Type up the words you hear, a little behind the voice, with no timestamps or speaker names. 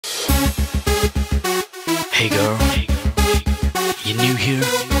Hey girl, you new here?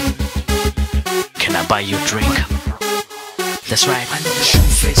 Can I buy you a drink? That's right. I know the shoe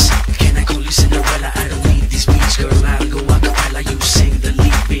fits. Can I call you Cinderella? I don't need these beats, girl. I'll go a cappella. You sing the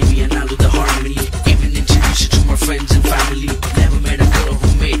lead, baby, and I'll do the harmony. Even introduce you to my friends and family. Never met a girl who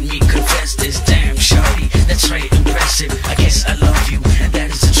made me confess this. Damn, shawty, that's right, impressive. I guess I love you, and that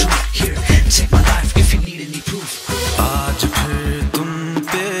is the truth. Here, take my life if you need any proof. आज फिर तुम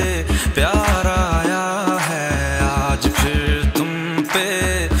पे प्यार आया है, आज फिर तुम पे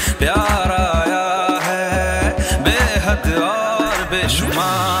प्यार आया है, बेहद और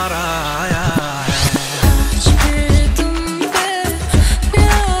बेशुमार आया है। आज फिर तुम पे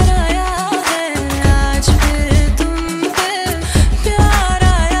प्यार आया है, आज फिर तुम पे प्यार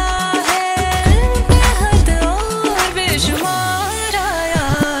आया है, बेहद और बेशुमार आया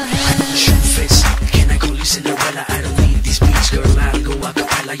है। Shoe fits. Can I call you Cinderella? I don't need these beats, girl. I'll go a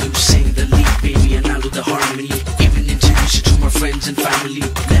cappella. You sing the lead, baby, and I'll do the harmony. Even introduce you to my friends and family.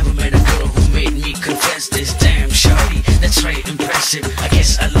 Never met a girl who made me confess this. Damn, shawty, that's right, impressive. I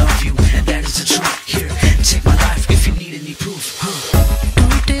guess I love you, and that is the truth. Here, take my life if you need any proof.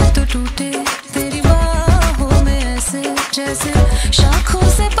 टूटे तो टूटे तेरी बाहों में ऐसे जैसे शाखों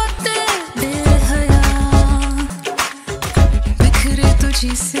से पत्ते बेहया, बिखरे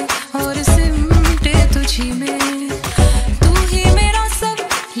तुझी से और सिमटे तुझी में, तू ही मेरा सब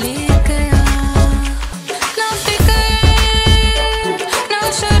ले गया। ना फिक्र ना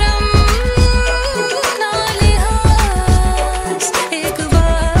शर्म ना लिहाज, एक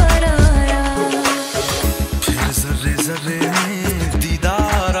बार आया। फिर जर्रे जर्रे में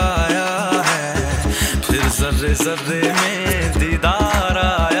दीदार आया है, फिर जर्रे जर्रे में दीदार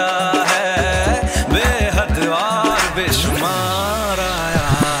आया है, बेहद और बेशुमार आया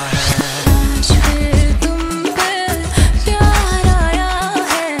है। आज फिर तुम पे प्यार आया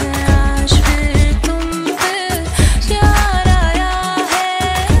है, आज फिर तुम पे प्यार आया है,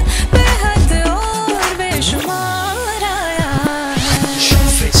 बेहद और बेशुमार आया है। Shoe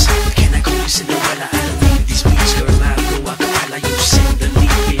fits. Can I call you Cinderella? I don't need these beats, girl. I'll go a cappella. You sing the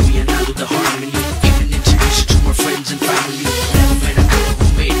lead, baby, and I'll do the harmony. Even introduce you to my friends and family. Never met a girl who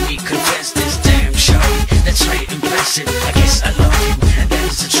made me confess this. Damn, shawty, that's right, impressive. I guess I